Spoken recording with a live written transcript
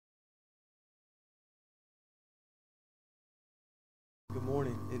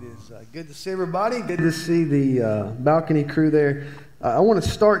morning. It is good to see everybody. Good to see the balcony crew there. I want to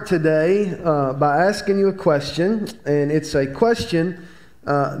start today by asking you a question, and it's a question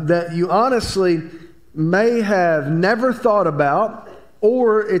that you honestly may have never thought about,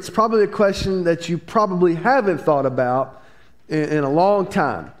 or it's probably a question that you probably haven't thought about in a long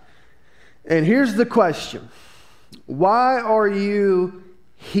time. And here's the question: why are you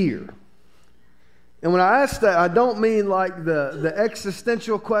here? And when I ask that, I don't mean like the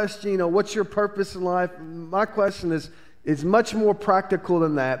existential question, what's your purpose in life? My question is much more practical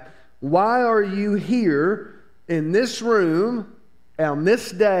than that. Why are you here in this room on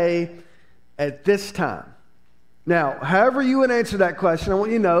this day at this time? Now, however you would answer that question, I want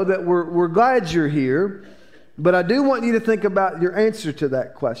you to know that we're glad you're here, but I do want you to think about your answer to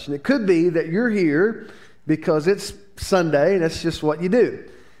that question. It could be that you're here because it's Sunday and that's just what you do.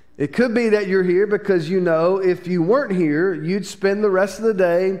 It could be that you're here because if you weren't here, you'd spend the rest of the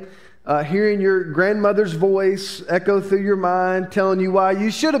day hearing your grandmother's voice echo through your mind, telling you why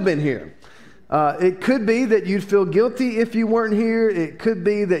you should have been here. It could be that you'd feel guilty if you weren't here. It could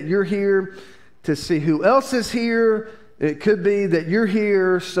be that you're here to see who else is here. It could be that you're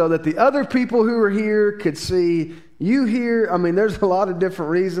here so that the other people who are here could see you here. I mean, there's a lot of different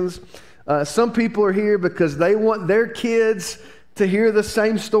reasons. Some people are here because they want their kids to hear the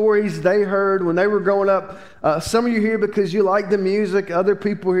same stories they heard when they were growing up. Some of you are here because you like the music. Other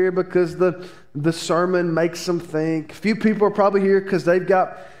people are here because the sermon makes them think. A few people are probably here because they've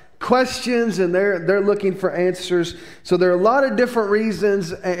got questions and they're looking for answers. So there are a lot of different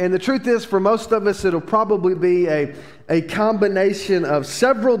reasons. And the truth is, for most of us, it'll probably be a combination of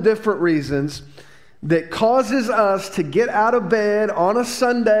several different reasons that causes us to get out of bed on a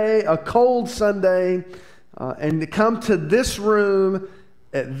Sunday, a cold Sunday, and to come to this room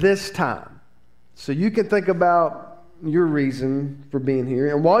at this time. So you can think about your reason for being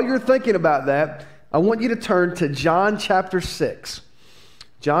here. And while you're thinking about that, I want you to turn to John chapter 6.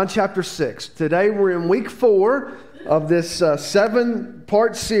 John chapter 6. Today we're in week 4 of this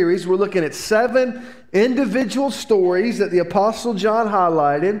 7-part series. We're looking at 7 individual stories that the Apostle John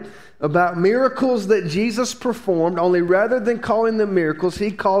highlighted about miracles that Jesus performed, only rather than calling them miracles,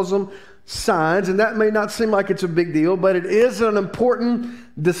 he calls them signs. And that may not seem like it's a big deal, but it is an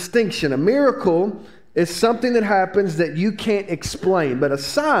important distinction. A miracle is something that happens that you can't explain, but a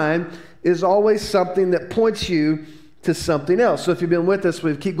sign is always something that points you to something else. So if you've been with us,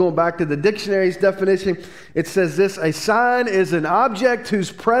 we keep going back to the dictionary's definition. It says this: a sign is an object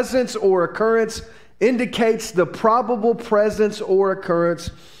whose presence or occurrence indicates the probable presence or occurrence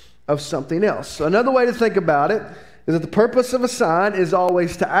of something else. So another way to think about it is that the purpose of a sign is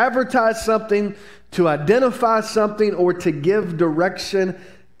always to advertise something, to identify something, or to give direction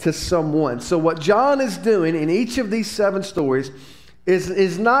to someone. So what John is doing in each of these 7 stories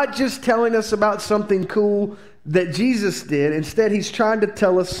is not just telling us about something cool that Jesus did. Instead, he's trying to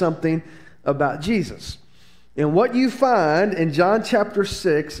tell us something about Jesus. And what you find in John chapter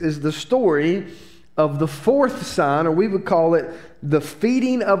 6 is the story of the 4th sign, or we would call it the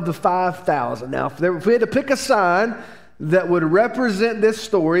feeding of the 5,000. Now, if we had to pick a sign that would represent this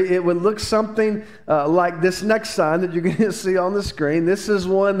story, it would look something like this next sign that you're going to see on the screen. This is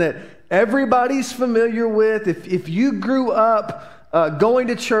one that everybody's familiar with. If you grew up going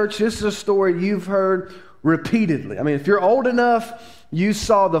to church, this is a story you've heard repeatedly. I mean, if you're old enough, you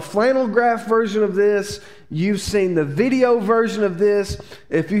saw the flannel graph version of this. You've seen the video version of this.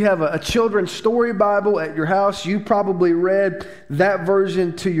 If you have a children's story Bible at your house, you probably read that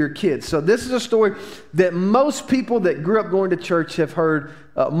version to your kids. So this is a story that most people that grew up going to church have heard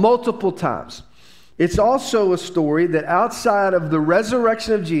multiple times. It's also a story that outside of the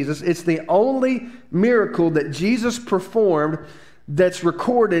resurrection of Jesus, it's the only miracle that Jesus performed that's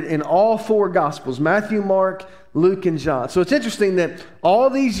recorded in all 4 Gospels: Matthew, Mark, Luke, and John. So it's interesting that all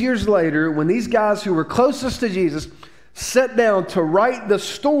these years later, when these guys who were closest to Jesus sat down to write the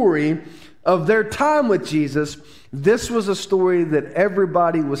story of their time with Jesus, this was a story that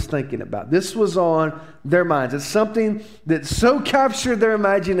everybody was thinking about. This was on their minds. It's something that so captured their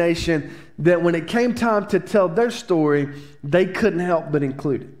imagination that when it came time to tell their story, they couldn't help but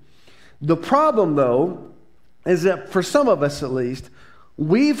include it. The problem, though, is that for some of us at least,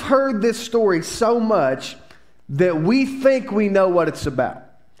 we've heard this story so much that we think we know what it's about.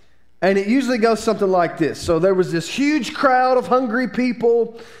 And it usually goes something like this. So there was this huge crowd of hungry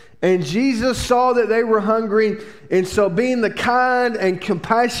people, and Jesus saw that they were hungry, and so being the kind and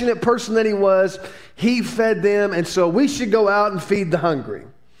compassionate person that he was, he fed them, and so we should go out and feed the hungry.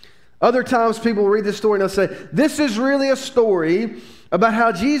 Other times people read this story and they'll say, this is really a story about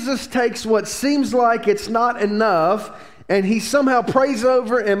how Jesus takes what seems like it's not enough and he somehow prays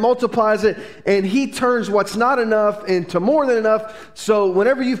over and multiplies it, and he turns what's not enough into more than enough. So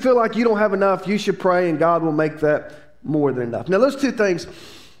whenever you feel like you don't have enough, you should pray, and God will make that more than enough. Now, those two things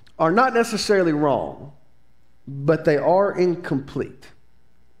are not necessarily wrong, but they are incomplete.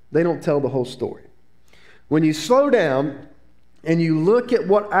 They don't tell the whole story. When you slow down and you look at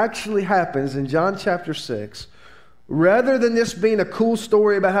what actually happens in John chapter 6, rather than this being a cool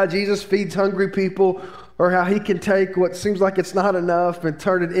story about how Jesus feeds hungry people or how he can take what seems like it's not enough and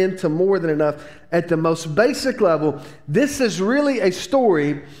turn it into more than enough, at the most basic level, this is really a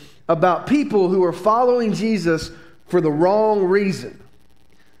story about people who are following Jesus for the wrong reason.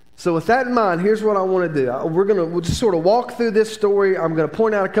 So with that in mind, here's what I want to do. We'll just sort of walk through this story. I'm going to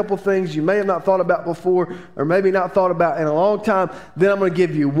point out a couple things you may have not thought about before, or maybe not thought about in a long time. Then I'm going to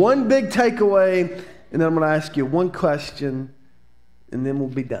give you one big takeaway, and then I'm going to ask you one question, and then we'll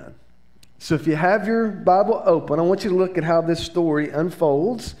be done. So if you have your Bible open, I want you to look at how this story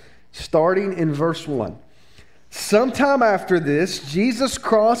unfolds, starting in verse 1. Sometime after this, Jesus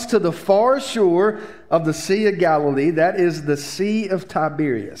crossed to the far shore of the Sea of Galilee, that is the Sea of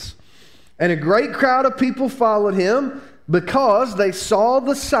Tiberias. And a great crowd of people followed him because they saw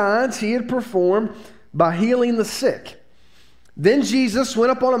the signs he had performed by healing the sick. Then Jesus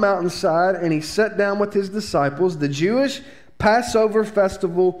went up on a mountainside and he sat down with his disciples. The Jewish Passover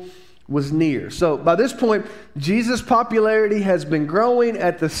festival was near. So by this point, Jesus' popularity has been growing.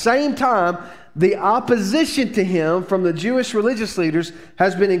 At the same time, the opposition to him from the Jewish religious leaders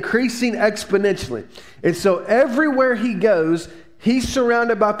has been increasing exponentially. And so everywhere he goes, he's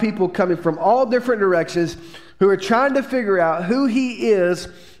surrounded by people coming from all different directions who are trying to figure out who he is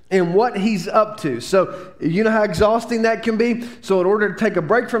and what he's up to. So you know how exhausting that can be? So in order to take a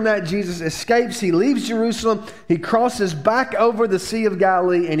break from that, Jesus escapes. He leaves Jerusalem. He crosses back over the Sea of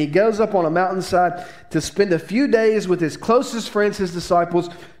Galilee, and he goes up on a mountainside to spend a few days with his closest friends, his disciples,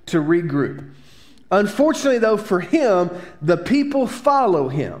 to regroup. Unfortunately, though, for him, the people follow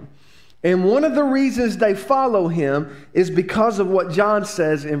him. And one of the reasons they follow him is because of what John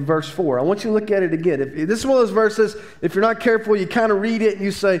says in verse 4. I want you to look at it again. This is one of those verses, if you're not careful, you kind of read it and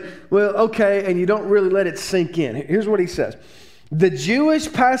you say, well, okay, and you don't really let it sink in. Here's what he says. The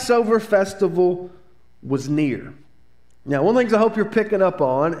Jewish Passover festival was near. Now, one of the things I hope you're picking up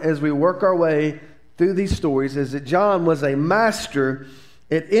on as we work our way through these stories is that John was a master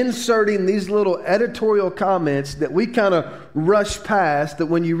at inserting these little editorial comments that we kind of rush past, that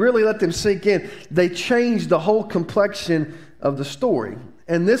when you really let them sink in, they change the whole complexion of the story.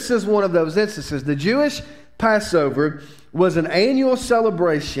 And this is one of those instances. The Jewish Passover was an annual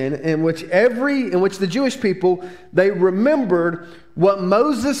celebration in which the Jewish people, they remembered what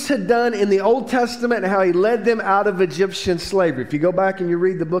Moses had done in the Old Testament and how he led them out of Egyptian slavery. If you go back and you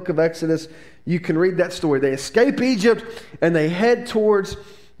read the book of Exodus, you can read that story. They escape Egypt and they head towards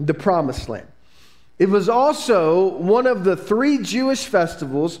the Promised Land. It was also one of the 3 Jewish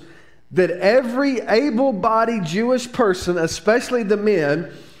festivals that every able-bodied Jewish person, especially the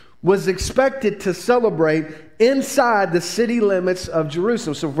men, was expected to celebrate inside the city limits of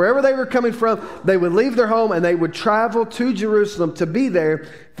Jerusalem. So wherever they were coming from, they would leave their home and they would travel to Jerusalem to be there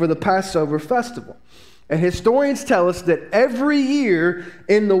for the Passover festival. And historians tell us that every year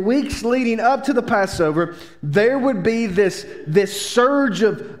in the weeks leading up to the Passover, there would be this surge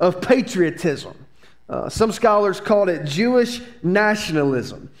of patriotism. Some scholars called it Jewish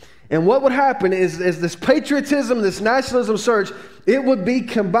nationalism. And what would happen is this patriotism, this nationalism surge, it would be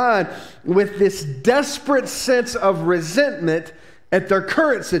combined with this desperate sense of resentment at their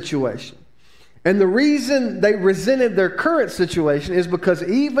current situation. And the reason they resented their current situation is because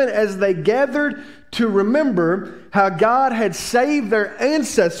even as they gathered to remember how God had saved their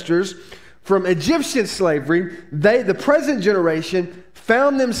ancestors from Egyptian slavery, the present generation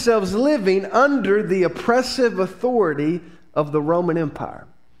found themselves living under the oppressive authority of the Roman Empire.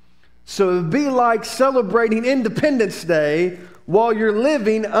 So it would be like celebrating Independence Day while you're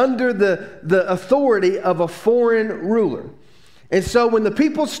living under the authority of a foreign ruler. And so when the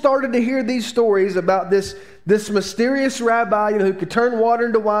people started to hear these stories about this mysterious rabbi, who could turn water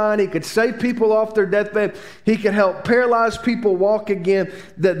into wine, he could save people off their deathbed, he could help paralyzed people walk again,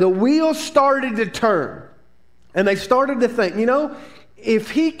 the wheels started to turn. And they started to think,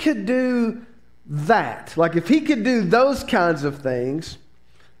 if he could do that, like if he could do those kinds of things,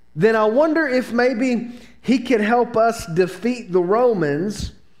 then I wonder if maybe he could help us defeat the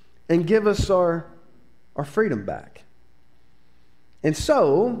Romans and give us our freedom back. And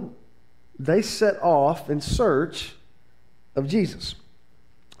so they set off in search of Jesus.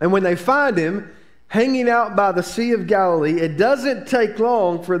 And when they find him hanging out by the Sea of Galilee, it doesn't take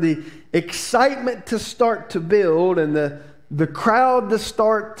long for the excitement to start to build and the the crowd to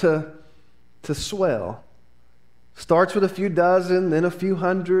start to swell. Starts with a few dozen, then a few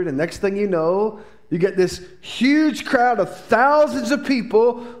hundred, and next thing you know, you get this huge crowd of thousands of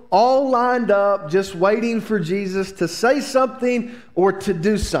people all lined up just waiting for Jesus to say something or to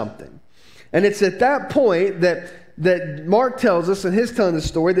do something. And it's at that point that Mark tells us in his telling the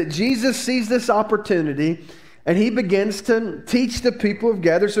story that Jesus sees this opportunity and he begins to teach the people who have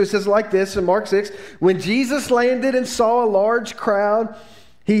gathered. So he says like this in Mark 6, when Jesus landed and saw a large crowd,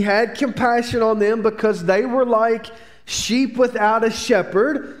 he had compassion on them because they were like sheep without a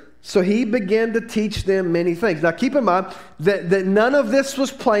shepherd. So he began to teach them many things. Now keep in mind that none of this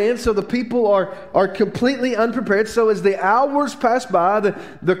was planned, so the people are completely unprepared. So as the hours pass by,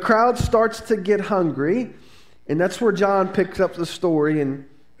 the crowd starts to get hungry. And that's where John picks up the story in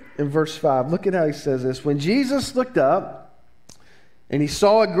verse 5. Look at how he says this. When Jesus looked up and he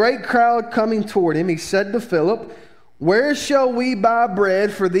saw a great crowd coming toward him, he said to Philip, "Where shall we buy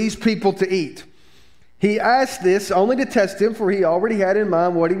bread for these people to eat?" He asked this only to test him, for he already had in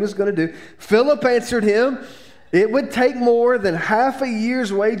mind what he was going to do. Philip answered him, "It would take more than half a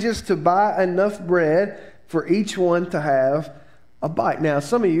year's wages to buy enough bread for each one to have a bite." Now,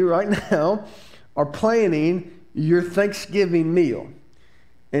 some of you right now are planning your Thanksgiving meal.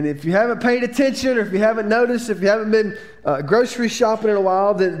 And if you haven't paid attention, or if you haven't noticed, if you haven't been grocery shopping in a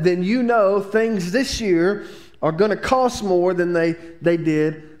while, then you know things this year are going to cost more than they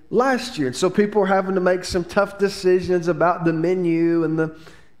did last year. And so people are having to make some tough decisions about the menu and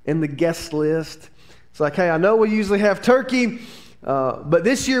the guest list. It's like, hey, I know we usually have turkey, but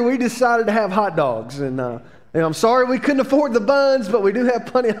this year we decided to have hot dogs. And I'm sorry we couldn't afford the buns, but we do have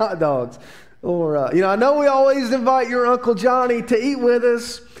plenty of hot dogs. Or, I know we always invite your Uncle Johnny to eat with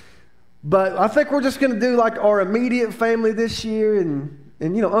us, but I think we're just going to do like our immediate family this year. And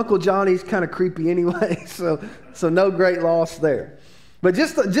Uncle Johnny's kind of creepy anyway, so no great loss there. But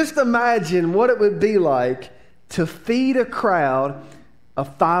just imagine what it would be like to feed a crowd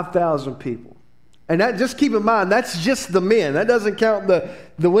of 5,000 people. And that, just keep in mind, that's just the men. That doesn't count the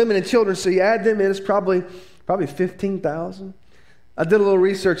women and children. So you add them in, it's probably 15,000. I did a little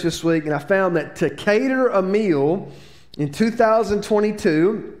research this week, and I found that to cater a meal in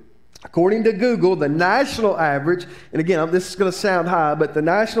 2022, according to Google, the national average, and again, this is going to sound high, but the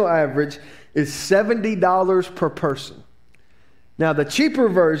national average is $70 per person. Now, the cheaper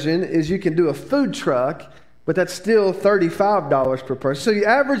version is you can do a food truck, but that's still $35 per person. So you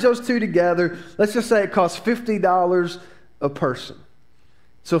average those two together, let's just say it costs $50 a person.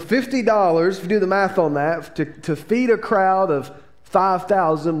 So $50, if you do the math on that, to feed a crowd of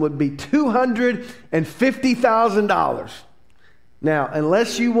 5,000 would be $250,000. Now,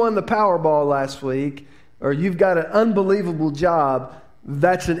 unless you won the Powerball last week or you've got an unbelievable job,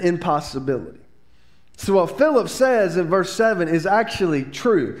 that's an impossibility. So what Philip says in verse 7 is actually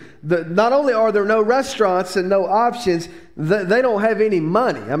true. Not only are there no restaurants and no options, they don't have any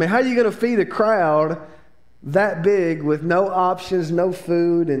money. I mean, how are you going to feed a crowd that big with no options, no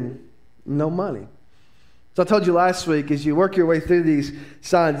food, and no money? So I told you last week, as you work your way through these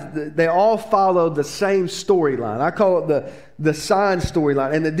signs, they all follow the same storyline. I call it the sign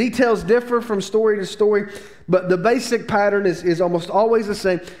storyline. And the details differ from story to story, but the basic pattern is almost always the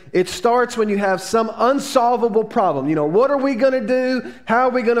same. It starts when you have some unsolvable problem. What are we going to do? How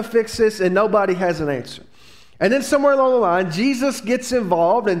are we going to fix this? And nobody has an answer. And then somewhere along the line, Jesus gets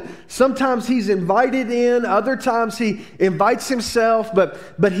involved, and sometimes he's invited in, other times he invites himself,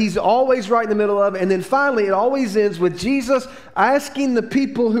 but he's always right in the middle of it. And then finally, it always ends with Jesus asking the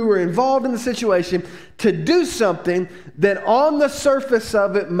people who are involved in the situation to do something that on the surface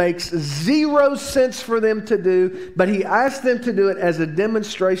of it makes zero sense for them to do, but he asks them to do it as a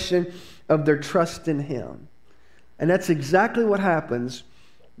demonstration of their trust in him. And that's exactly what happens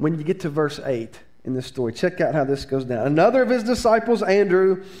when you get to verse 8. In this story. Check out how this goes down. Another of his disciples,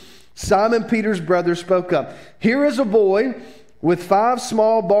 Andrew, Simon Peter's brother, spoke up. "Here is a boy with 5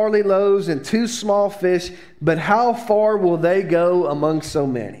 small barley loaves and 2 small fish, but how far will they go among so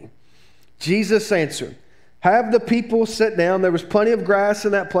many?" Jesus answered, "Have the people sit down." There was plenty of grass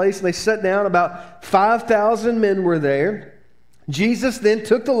in that place, and they sat down. About 5,000 men were there. Jesus then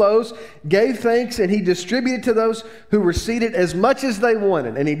took the loaves, gave thanks, and he distributed to those who were seated as much as they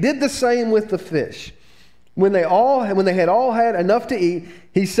wanted. And he did the same with the fish. When they had all had enough to eat,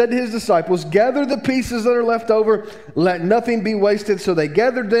 he said to his disciples, "Gather the pieces that are left over, let nothing be wasted." So they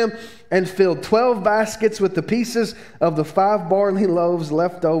gathered them and filled 12 baskets with the pieces of the 5 barley loaves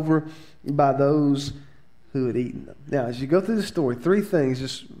left over by those who had eaten them. Now, as you go through the story, 3 things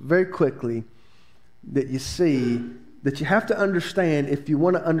just very quickly that you see that you have to understand if you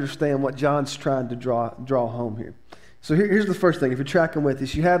want to understand what John's trying to draw home here. So here's the first thing. If you're tracking with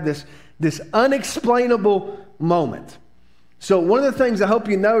us, you have this unexplainable moment. So one of the things I hope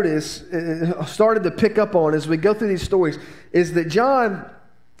you notice, started to pick up on as we go through these stories, is that John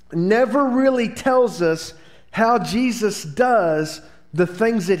never really tells us how Jesus does the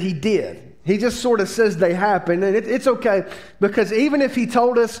things that he did. He just sort of says they happen, and it's okay, because even if he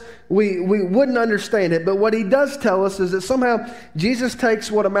told us, we wouldn't understand it. But what he does tell us is that somehow Jesus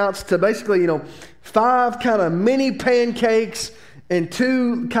takes what amounts to basically, 5 kind of mini pancakes and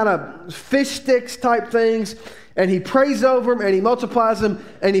 2 kind of fish sticks type things, and he prays over them, and he multiplies them,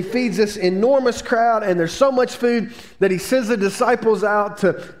 and he feeds this enormous crowd, and there's so much food that he sends the disciples out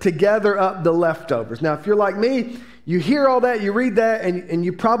to gather up the leftovers. Now, if you're like me, you hear all that, you read that, and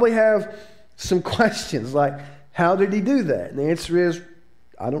you probably have some questions like, how did he do that? And the answer is,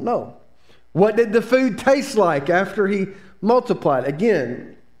 I don't know. What did the food taste like after he multiplied?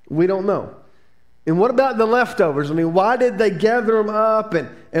 Again, we don't know. And what about the leftovers? I mean, why did they gather them up,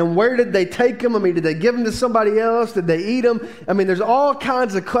 and where did they take them? I mean, did they give them to somebody else? Did they eat them? I mean, there's all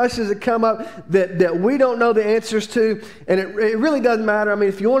kinds of questions that come up that we don't know the answers to, and it really doesn't matter. I mean,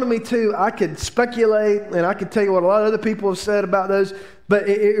 if you wanted me to, I could speculate, and I could tell you what a lot of other people have said about those, but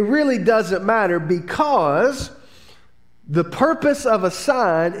it really doesn't matter, because the purpose of a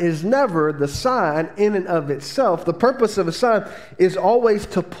sign is never the sign in and of itself. The purpose of a sign is always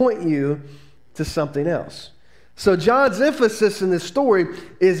to point you to something else. So John's emphasis in this story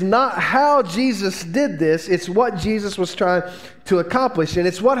is not how Jesus did this, it's what Jesus was trying to accomplish. And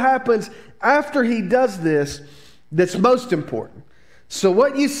it's what happens after he does this that's most important. So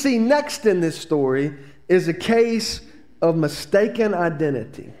what you see next in this story is a case of mistaken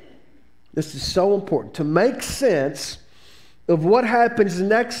identity. This is so important. To make sense of what happens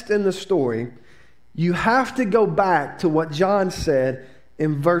next in the story, you have to go back to what John said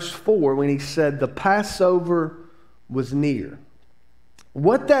in verse 4 when he said the Passover was near.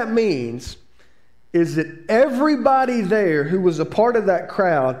 What that means is that everybody there who was a part of that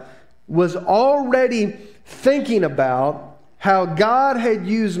crowd was already thinking about how God had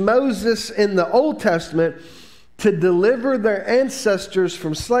used Moses in the Old Testament to deliver their ancestors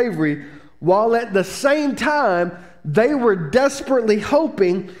from slavery, while at the same time they were desperately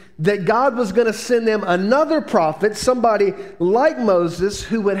hoping that God was going to send them another prophet, somebody like Moses,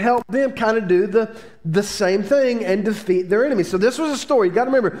 who would help them kind of do the same thing and defeat their enemies. So this was a story, you got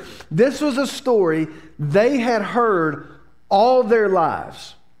to remember, this was a story they had heard all their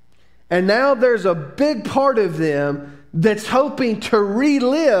lives. And now there's a big part of them that's hoping to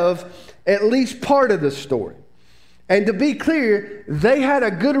relive at least part of the story. And to be clear, they had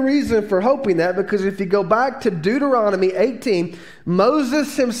a good reason for hoping that, because if you go back to Deuteronomy 18,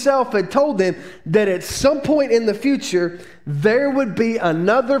 Moses himself had told them that at some point in the future, there would be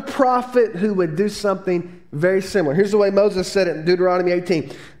another prophet who would do something very similar. Here's the way Moses said it in Deuteronomy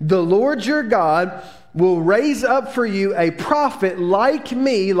 18. The Lord your God will raise up for you a prophet like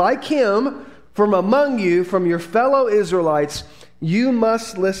me, like him, from among you, from your fellow Israelites. You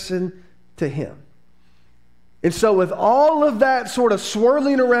must listen to him. And so with all of that sort of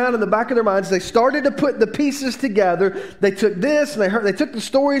swirling around in the back of their minds, they started to put the pieces together. They took this and they took the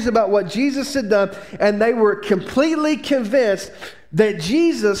stories about what Jesus had done, and they were completely convinced that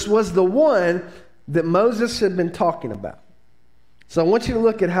Jesus was the one that Moses had been talking about. So I want you to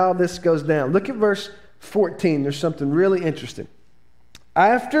look at how this goes down. Look at verse 14. There's something really interesting.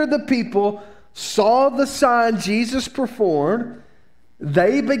 After the people saw the sign Jesus performed,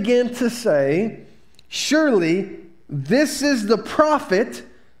 they began to say, surely this is the prophet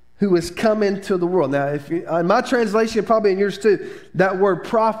who has come into the world. Now, in my translation, probably in yours too, that word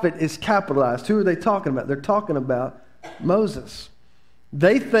prophet is capitalized. Who are they talking about? They're talking about Moses.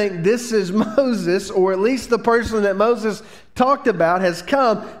 They think this is Moses, or at least the person that Moses talked about has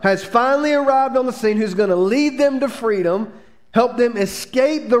come, has finally arrived on the scene, who's going to lead them to freedom, help them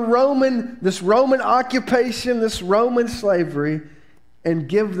escape this Roman occupation, this Roman slavery, and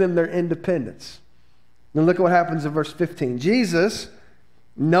give them their independence. Now look at what happens in verse 15. Jesus,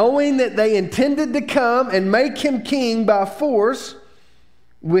 knowing that they intended to come and make him king by force,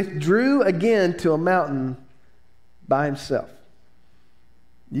 withdrew again to a mountain by himself.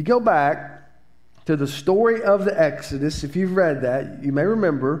 You go back to the story of the Exodus. If you've read that, you may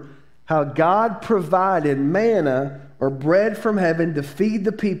remember how God provided manna, or bread from heaven, to feed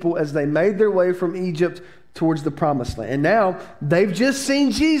the people as they made their way from Egypt towards the promised land. And now they've just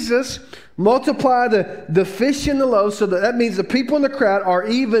seen Jesus multiply the fish and the loaves, so that means the people in the crowd are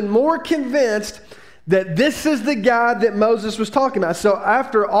even more convinced that this is the guy that Moses was talking about. So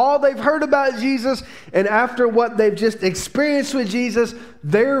after all they've heard about Jesus, and after what they've just experienced with Jesus,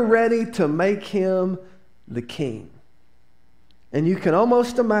 they're ready to make him the king. And you can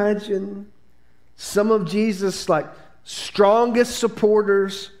almost imagine some of Jesus' like strongest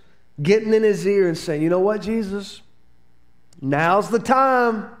supporters getting in his ear and saying, you know what, Jesus? Now's the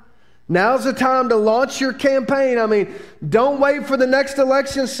time. Now's the time to launch your campaign. I mean, don't wait for the next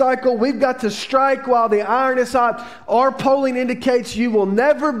election cycle. We've got to strike while the iron is hot. Our polling indicates you will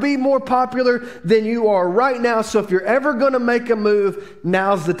never be more popular than you are right now. So if you're ever going to make a move,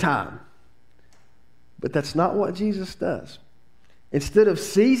 now's the time. But that's not what Jesus does. Instead of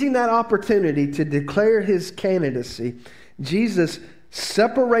seizing that opportunity to declare his candidacy, Jesus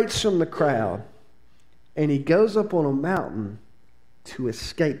separates from the crowd and he goes up on a mountain to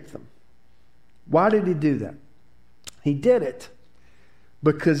escape them. Why did he do that? He did it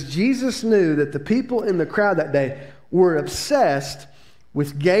because Jesus knew that the people in the crowd that day were obsessed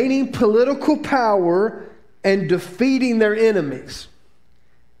with gaining political power and defeating their enemies.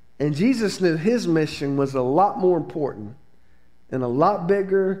 And Jesus knew his mission was a lot more important and a lot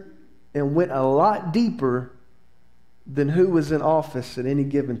bigger and went a lot deeper than who was in office at any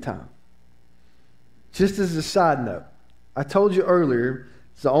given time. Just as a side note, I told you earlier,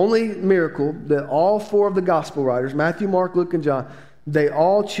 it's the only miracle that all four of the gospel writers, Matthew, Mark, Luke, and John, they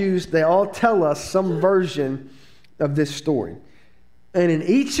all tell us some version of this story. And in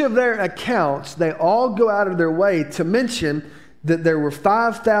each of their accounts, they all go out of their way to mention that there were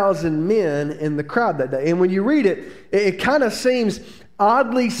 5,000 men in the crowd that day. And when you read it, it kind of seems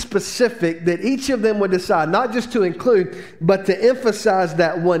oddly specific that each of them would decide not just to include, but to emphasize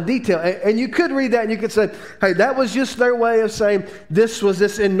that one detail. And you could read that and you could say, hey, that was just their way of saying this was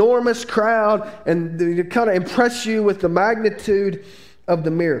this enormous crowd and to kind of impress you with the magnitude of the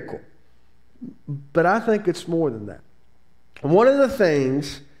miracle. But I think it's more than that. One of the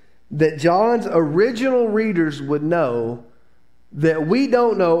things that John's original readers would know that we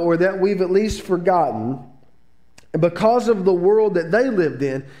don't know, or that we've at least forgotten because of the world that they lived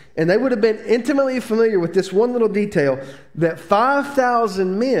in, and they would have been intimately familiar with this one little detail, that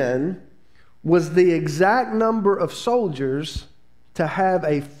 5,000 men was the exact number of soldiers to have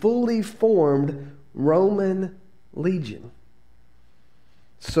a fully formed Roman legion.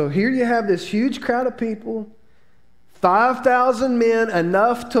 So here you have this huge crowd of people, 5,000 men,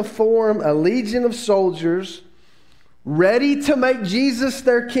 enough to form a legion of soldiers, ready to make Jesus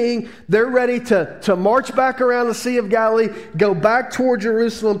their king. They're ready to march back around the Sea of Galilee, go back toward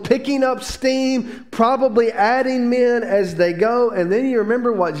Jerusalem, picking up steam, probably adding men as they go. And then you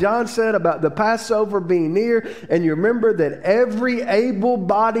remember what John said about the Passover being near, and you remember that every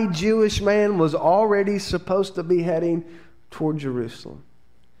able-bodied Jewish man was already supposed to be heading toward Jerusalem.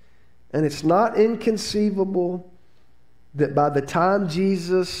 And it's not inconceivable that by the time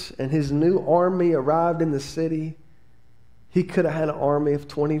Jesus and his new army arrived in the city, he could have had an army of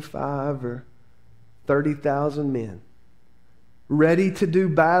 25 or 30,000 men ready to do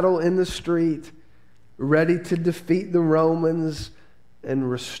battle in the street, ready to defeat the Romans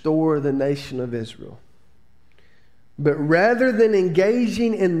and restore the nation of Israel. But rather than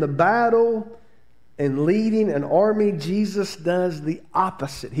engaging in the battle and leading an army, Jesus does the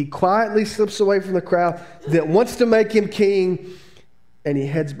opposite. He quietly slips away from the crowd that wants to make him king, and he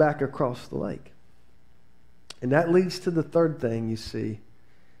heads back across the lake. And that leads to the third thing you see,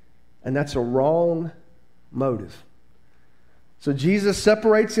 and that's a wrong motive. So Jesus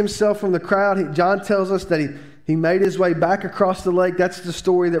separates himself from the crowd. John tells us that he made his way back across the lake. That's the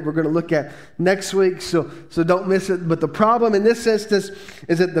story that we're going to look at next week, so don't miss it. But the problem in this instance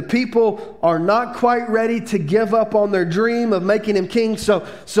is that the people are not quite ready to give up on their dream of making him king. So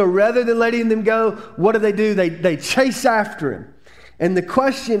rather than letting them go, what do? They chase after him. And the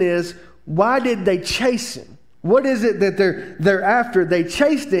question is, why did they chase him? What is it that they're after? They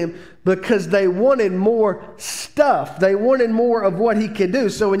chased him because they wanted more stuff. They wanted more of what he could do.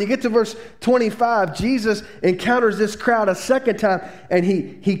 So when you get to verse 25, Jesus encounters this crowd a second time, and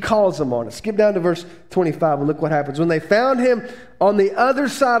he calls them on it. Skip down to verse 25 and look what happens. When they found him on the other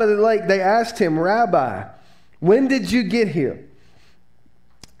side of the lake, they asked him, Rabbi, when did you get here?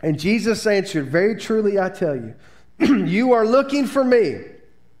 And Jesus answered, very truly I tell you, you are looking for me,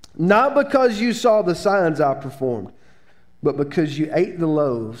 not because you saw the signs I performed, but because you ate the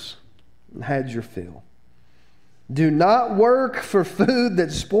loaves and had your fill. Do not work for food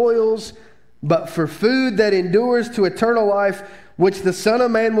that spoils, but for food that endures to eternal life, which the Son of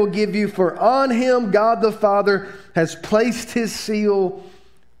Man will give you. For on him God the Father has placed his seal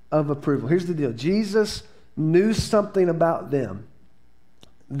of approval. Here's the deal. Jesus knew something about them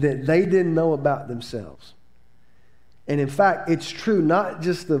that they didn't know about themselves. And in fact, it's true not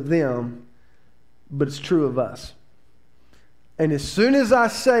just of them, but it's true of us. And as soon as I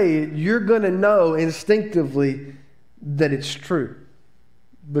say it, you're going to know instinctively that it's true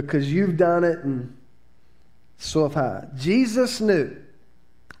because you've done it and so have I. Jesus knew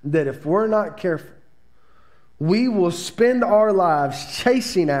that if we're not careful, we will spend our lives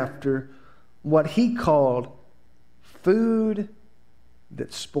chasing after what he called food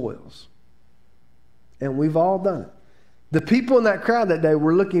that spoils. And we've all done it. The people in that crowd that day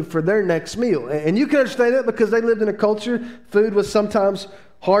were looking for their next meal. And you can understand that because they lived in a culture, food was sometimes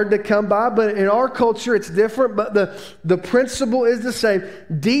hard to come by. But in our culture, it's different. But the principle is the same.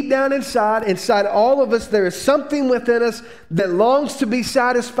 Deep down inside all of us, there is something within us that longs to be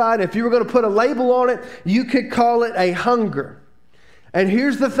satisfied. If you were going to put a label on it, you could call it a hunger. And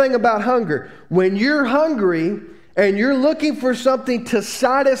here's the thing about hunger. When you're hungry and you're looking for something to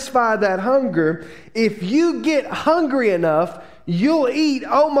satisfy that hunger, if you get hungry enough, you'll eat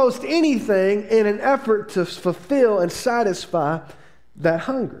almost anything in an effort to fulfill and satisfy that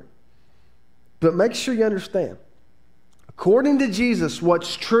hunger. But make sure you understand, according to Jesus,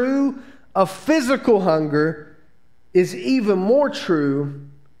 what's true of physical hunger is even more true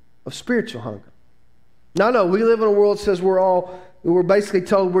of spiritual hunger. Now, I know we live in a world that says we're basically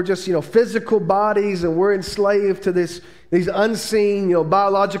told we're just, physical bodies and we're enslaved to these unseen,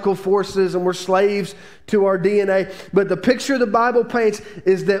 biological forces, and we're slaves to our DNA. But the picture the Bible paints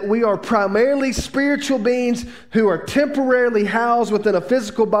is that we are primarily spiritual beings who are temporarily housed within a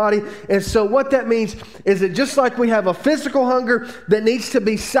physical body. And so what that means is that just like we have a physical hunger that needs to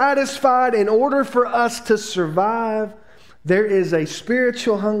be satisfied in order for us to survive, there is a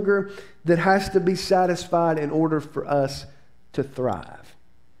spiritual hunger that has to be satisfied in order for us to thrive.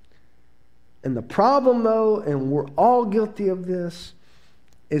 And the problem, though, and we're all guilty of this,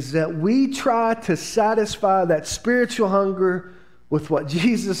 is that we try to satisfy that spiritual hunger with what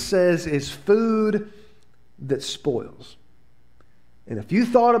Jesus says is food that spoils. And if you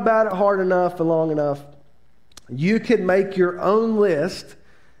thought about it hard enough and long enough, you could make your own list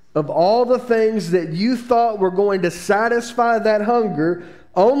of all the things that you thought were going to satisfy that hunger,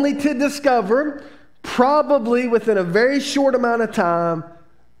 only to discover, probably within a very short amount of time,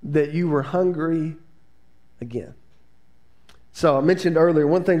 that you were hungry again. So I mentioned earlier,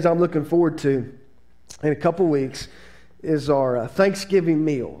 one of the things I'm looking forward to in a couple weeks is our Thanksgiving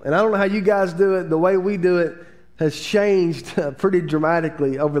meal. And I don't know how you guys do it. The way we do it has changed pretty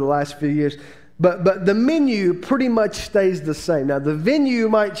dramatically over the last few years. But the menu pretty much stays the same. Now, the venue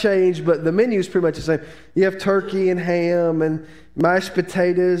might change, but the menu is pretty much the same. You have turkey and ham and mashed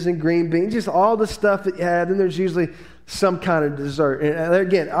potatoes and green beans, just all the stuff that you had. And there's usually some kind of dessert. And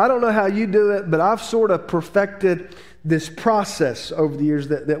again, I don't know how you do it, but I've sort of perfected this process over the years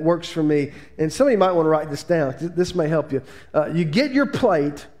that works for me. And some of you might want to write this down. This may help you. You get your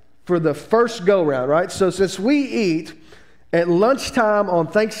plate for the first go-round, right? So since we eat at lunchtime on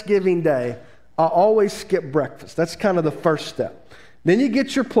Thanksgiving Day, I always skip breakfast. That's kind of the first step. Then you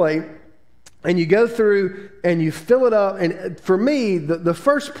get your plate and you go through and you fill it up. And for me, the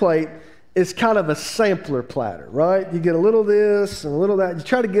first plate is kind of a sampler platter, right? You get a little of this and a little of that. You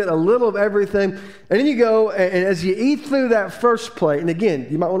try to get a little of everything. And then you go, and as you eat through that first plate, and again,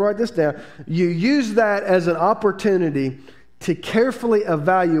 you might want to write this down, you use that as an opportunity to carefully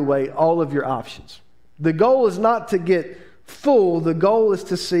evaluate all of your options. The goal is not to get full. The goal is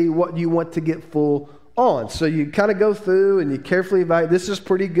to see what you want to get full on. So you kind of go through and you carefully evaluate. This is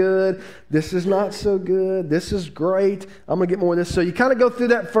pretty good. This is not so good. This is great. I'm going to get more of this. So you kind of go through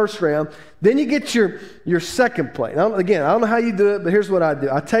that first round. Then you get your second plate. Now, again, I don't know how you do it, but here's what I do.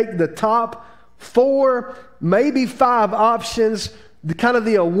 I take the top 4, maybe 5 options,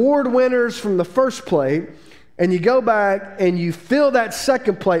 the award winners from the first plate, and you go back and you fill that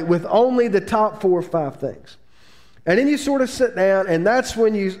second plate with only the top 4 or 5 things. And then you sort of sit down, and that's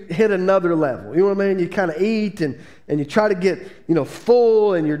when you hit another level. You know what I mean? You kind of eat, and you try to get,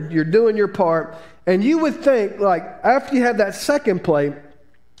 full, and you're doing your part. And you would think, like, after you have that second plate,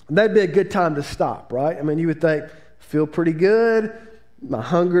 that'd be a good time to stop, right? I mean, you would think, feel pretty good. My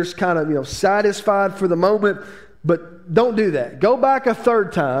hunger's kind of, satisfied for the moment. But don't do that. Go back a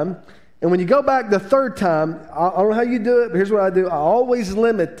third time. And when you go back the third time, I don't know how you do it, but here's what I do. I always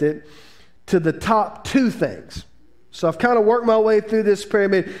limit it to the top 2 things. So I've kind of worked my way through this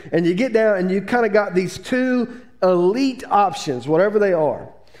pyramid, and you get down and you kind of got these 2 elite options, whatever they are.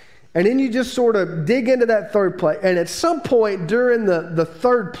 And then you just sort of dig into that third plate. And at some point during the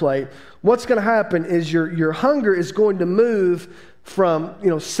third plate, what's going to happen is your hunger is going to move from,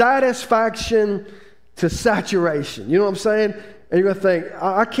 satisfaction to saturation. You know what I'm saying? And you're going to think,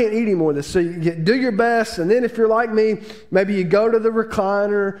 I can't eat any more of this. So you do your best. And then if you're like me, maybe you go to the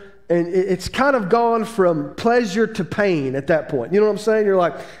recliner And it's kind of gone from pleasure to pain at that point. You know what I'm saying? You're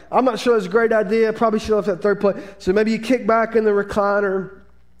like, I'm not sure it's a great idea. Probably should have that third plate. So maybe you kick back in the recliner.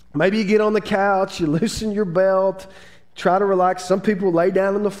 Maybe you get on the couch. You loosen your belt. Try to relax. Some people lay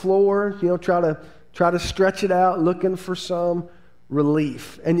down on the floor. Try to stretch it out, looking for some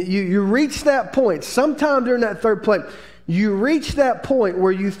relief. And you reach that point. Sometime during that third plate, you reach that point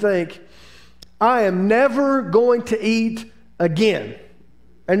where you think, I am never going to eat again.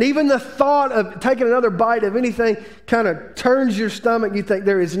 And even the thought of taking another bite of anything kind of turns your stomach. You think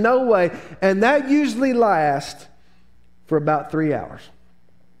there is no way. And that usually lasts for about 3 hours.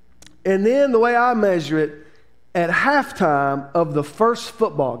 And then the way I measure it, at halftime of the first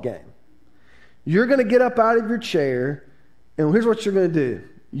football game, you're going to get up out of your chair, and here's what you're going to do.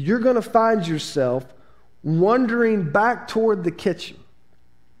 You're going to find yourself wandering back toward the kitchen.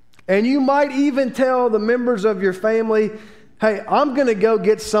 And you might even tell the members of your family, hey, I'm going to go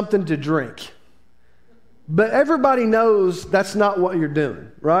get something to drink. But everybody knows that's not what you're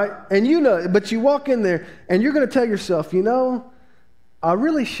doing, right? And but you walk in there and you're going to tell yourself, I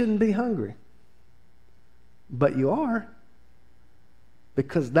really shouldn't be hungry. But you are.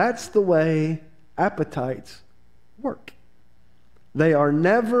 Because that's the way appetites work. They are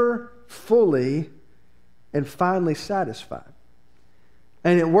never fully and finally satisfied.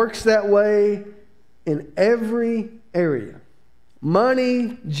 And it works that way in every area.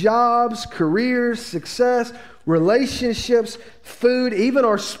 Money, jobs, careers, success, relationships, food, even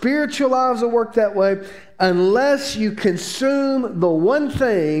our spiritual lives will work that way unless you consume the one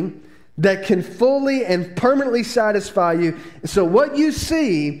thing that can fully and permanently satisfy you. So what you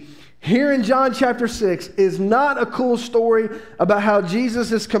see here in John chapter 6 is not a cool story about how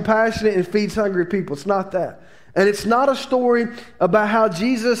Jesus is compassionate and feeds hungry people. It's not that. And it's not a story about how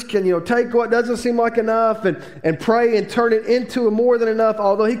Jesus can, take what doesn't seem like enough and pray and turn it into more than enough,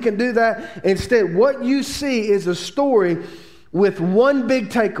 although he can do that. Instead, what you see is a story with one big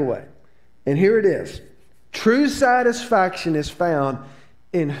takeaway. And here it is. True satisfaction is found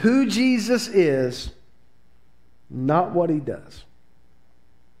in who Jesus is, not what he does.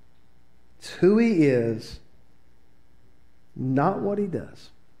 It's who he is, not what he does.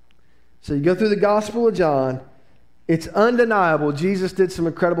 So you go through the Gospel of John. It's undeniable Jesus did some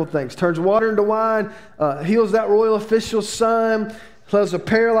incredible things. Turns water into wine, heals that royal official's son, lets a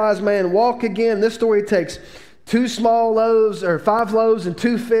paralyzed man walk again. This story takes 5 loaves and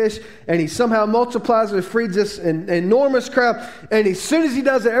 2 fish, and he somehow multiplies and feeds this enormous crowd. And as soon as he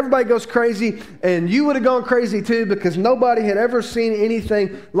does it, everybody goes crazy, and you would have gone crazy too, because nobody had ever seen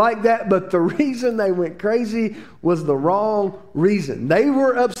anything like that. But the reason they went crazy was the wrong reason. They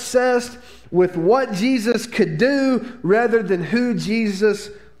were obsessed with what Jesus could do rather than who Jesus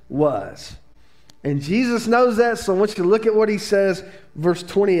was. And Jesus knows that, so I want you to look at what he says, verse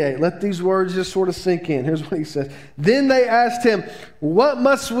 28. Let these words just sort of sink in. Here's what he says. Then they asked him, what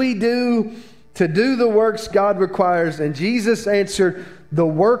must we do to do the works God requires? And Jesus answered, the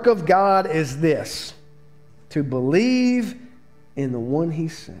work of God is this, to believe in the one he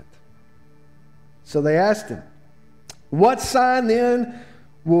sent. So they asked him, what sign then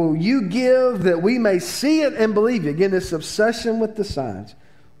will you give that we may see it and believe you? Again, this obsession with the signs.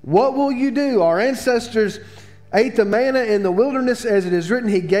 What will you do? Our ancestors ate the manna in the wilderness, as it is written,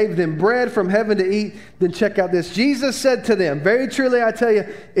 he gave them bread from heaven to eat. Then check out this. Jesus said to them, very truly I tell you,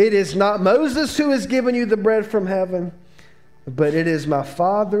 it is not Moses who has given you the bread from heaven, but it is my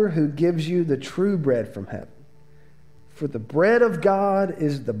Father who gives you the true bread from heaven. For the bread of God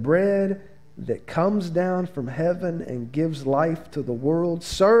is the bread that comes down from heaven and gives life to the world.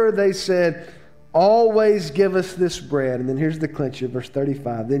 Sir, they said, always give us this bread. And then here's the clincher, verse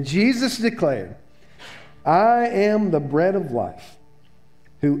 35. Then Jesus declared, I am the bread of life.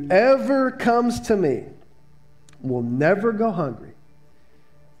 Whoever comes to me will never go hungry.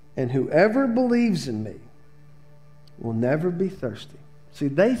 And whoever believes in me will never be thirsty. See,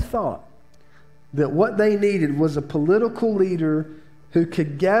 they thought that what they needed was a political leader who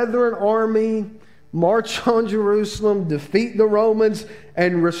could gather an army, march on Jerusalem, defeat the Romans,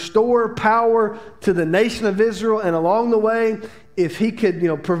 and restore power to the nation of Israel. And along the way, if he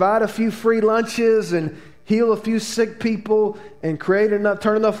could, provide a few free lunches and heal a few sick people and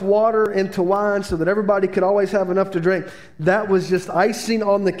turn enough water into wine so that everybody could always have enough to drink, that was just icing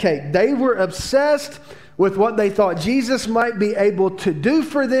on the cake. They were obsessed with what they thought Jesus might be able to do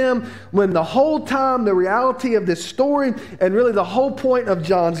for them, when the whole time the reality of this story and really the whole point of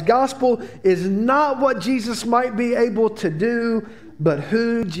John's gospel is not what Jesus might be able to do, but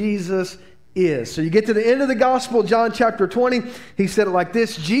who Jesus is. So you get to the end of the gospel, John chapter 20, he said it like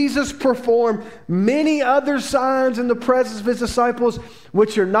this: Jesus performed many other signs in the presence of his disciples,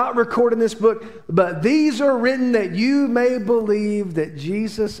 which are not recorded in this book, but these are written that you may believe that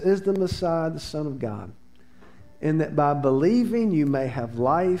Jesus is the Messiah, the Son of God, and that by believing you may have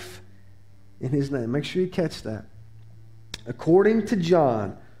life in his name. Make sure you catch that. According to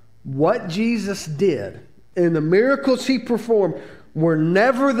John, what Jesus did and the miracles he performed were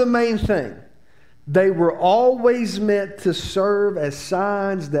never the main thing. They were always meant to serve as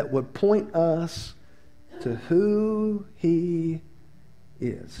signs that would point us to who he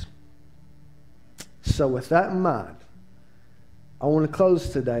is. So with that in mind, I want to close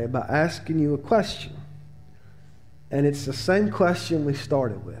today by asking you a question. And it's the same question we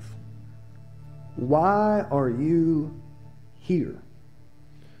started with. Why are you here?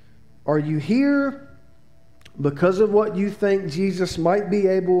 Are you here because of what you think Jesus might be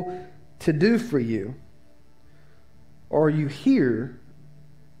able to do for you? Or are you here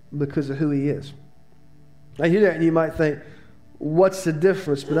because of who he is? I hear that and you might think, what's the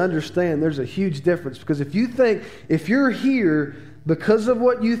difference? But understand there's a huge difference, because if you're here because of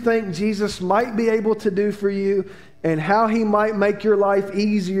what you think Jesus might be able to do for you and how he might make your life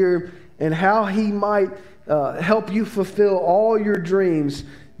easier and how he might help you fulfill all your dreams,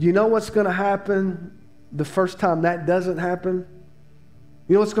 you know what's going to happen the first time that doesn't happen?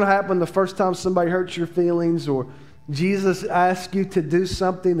 You know what's going to happen the first time somebody hurts your feelings, or Jesus asks you to do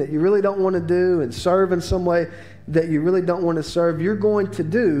something that you really don't want to do and serve in some way that you really don't want to serve? You're going to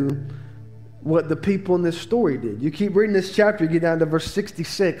do what the people in this story did. You keep reading this chapter, you get down to verse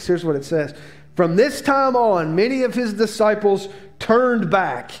 66. Here's what it says. From this time on, many of his disciples turned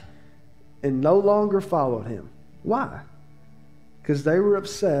back and no longer followed him. Why? Because they were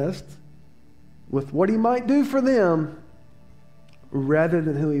obsessed with what he might do for them rather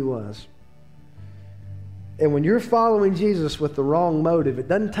than who he was. And when you're following Jesus with the wrong motive, it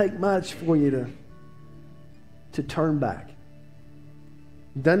doesn't take much for you to turn back.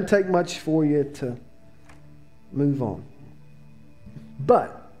 It doesn't take much for you to move on.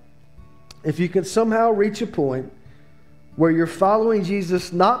 But if you can somehow reach a point where you're following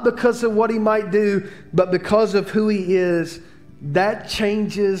Jesus not because of what he might do, but because of who he is, that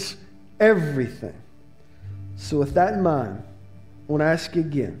changes everything. So with that in mind, I want to ask you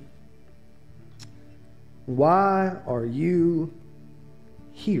again, why are you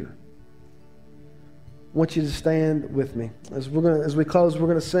here? I want you to stand with me. As we close, we're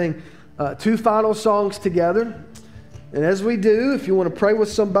going to sing two final songs together. And as we do, if you want to pray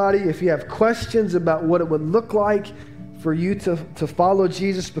with somebody, if you have questions about what it would look like for you to follow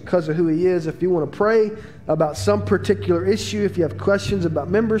Jesus because of who he is, if you want to pray about some particular issue, if you have questions about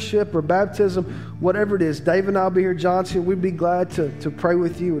membership or baptism, whatever it is, Dave and I'll be here, John's here. We'd be glad to pray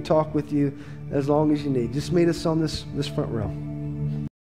with you or talk with you as long as you need. Just meet us on this front row.